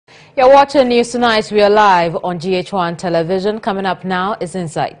You're watching News Tonight. We are live on GH1 television. Coming up now is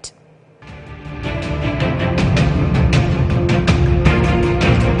Insight.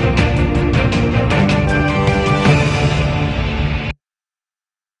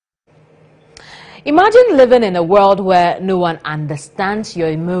 Imagine living in a world where no one understands your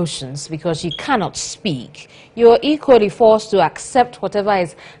emotions because you cannot speak. You're equally forced to accept whatever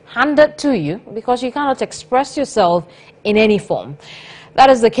is handed to you because you cannot express yourself in any form. That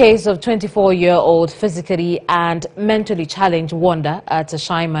is the case of 24-year-old physically and mentally challenged Wanda at a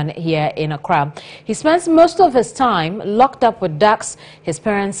Shaiman here in Accra. He spends most of his time locked up with ducks his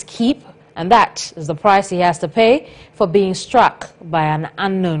parents keep, and that is the price he has to pay for being struck by an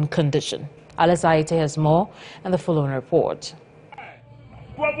unknown condition. Alice Aite has more in the following report.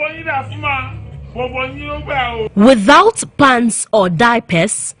 Without pants or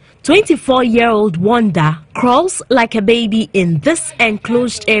diapers, 24-year-old Wanda crawls like a baby in this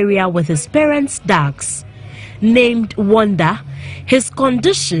enclosed area with his parents' dogs. Named Wanda, his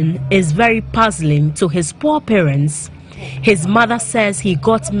condition is very puzzling to his poor parents. His mother says he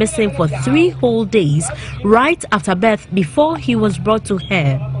got missing for 3 whole days right after birth before he was brought to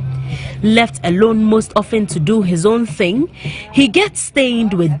her. Left alone most often to do his own thing, he gets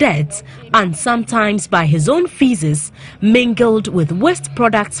stained with dirt and sometimes by his own feces mingled with waste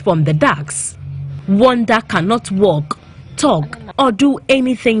products from the ducks. Wanda cannot walk, talk or do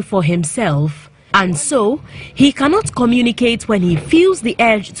anything for himself, and so he cannot communicate when he feels the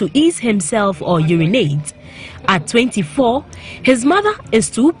urge to ease himself or urinate. At 24, his mother is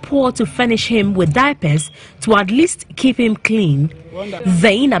too poor to furnish him with diapers to at least keep him clean.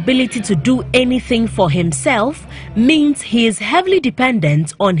 The inability to do anything for himself means he is heavily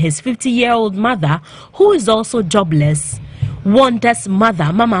dependent on his 50-year-old mother, who is also jobless. Wanda's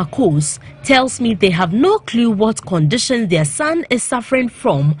mother, Mama Kos, tells me they have no clue what condition their son is suffering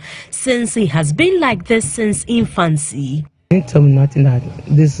from, since he has been like this since infancy. They didn't tell me nothing that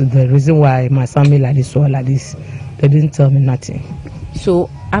this is the reason why my son made like this or like this. They didn't tell me nothing. So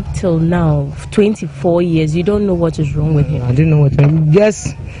up till now, 24 years, you don't know what is wrong with him? I didn't know what.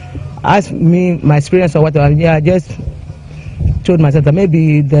 Just ask me my experience or whatever. Yeah, I just told myself that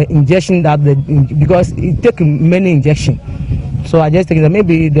maybe the injection that because it takes many injections. So I just think that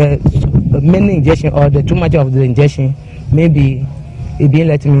maybe the many injection or the too much of the injection, maybe it didn't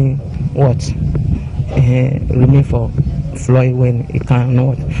let me remain for Floyd when it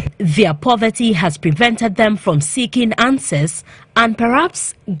cannot. Their poverty has prevented them from seeking answers and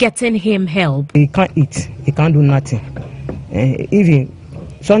perhaps getting him help. He can't eat, he can't do nothing. Even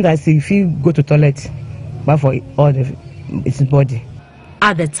sometimes if you go to toilet, but for all his body.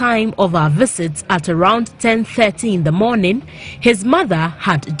 At the time of our visit at around 10:30 in the morning, his mother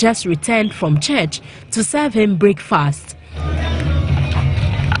had just returned from church to serve him breakfast.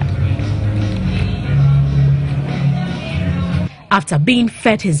 After being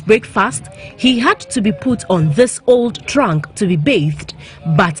fed his breakfast, he had to be put on this old trunk to be bathed,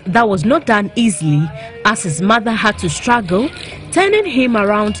 but that was not done easily as his mother had to struggle, turning him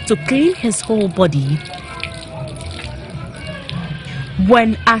around to clean his whole body.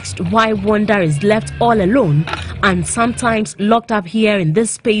 When asked why Wanda is left all alone and sometimes locked up here in this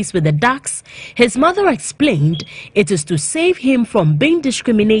space with the ducks, his mother explained it is to save him from being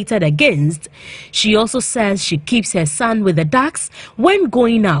discriminated against. She also says she keeps her son with the ducks when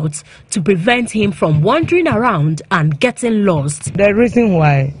going out to prevent him from wandering around and getting lost. The reason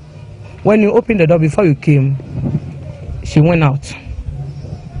why, when you opened the door before you came, she went out.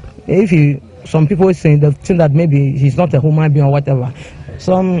 Some people say the thing that maybe he's not a human being or whatever.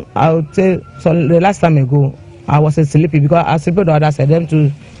 I would say, the last time I go, I was sleepy because I slept on the other side. Them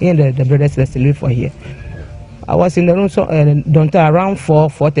to the brothers that sleep for here. I was in the room around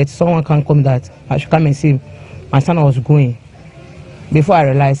 4:30. Someone can come that I should come and see my son was going. Before I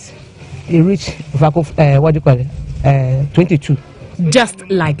realized, he reached 22. Just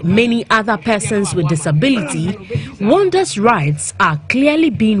like many other persons with disability, Wanda's rights are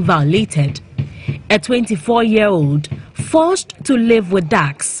clearly being violated. A 24-year-old forced to live with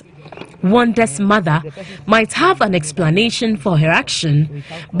ducks. Wanda's mother might have an explanation for her action,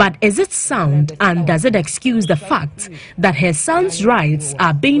 but is it sound and does it excuse the fact that her son's rights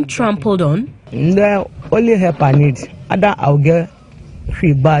are being trampled on? The only help I need, either I'll get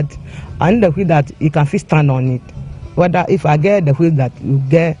free, but I need the way that you can fit stand on it. Whether if I get the way that you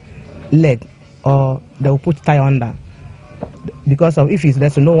get leg or they will put tie under. Because of if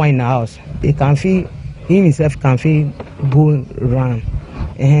there's no one in the house, he can feel, he himself can feel go around.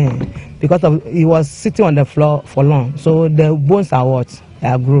 Because he was sitting on the floor for long, so the bones are what? They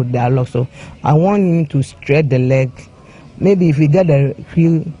are grown, they are locked. So I want him to stretch the leg. Maybe if we get the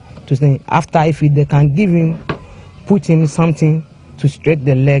feel to say after if they can give him, put him something to straighten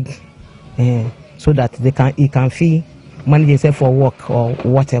the leg, so that he can feel manage himself for work or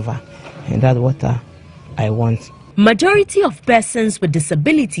whatever, and that's what I want. Majority of persons with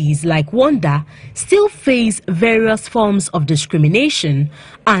disabilities like Wanda still face various forms of discrimination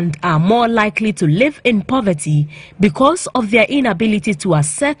and are more likely to live in poverty because of their inability to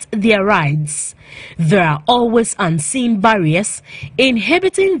assert their rights. There are always unseen barriers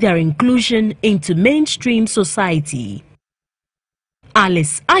inhibiting their inclusion into mainstream society.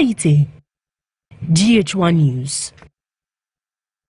 Alice Aite, GH1 News.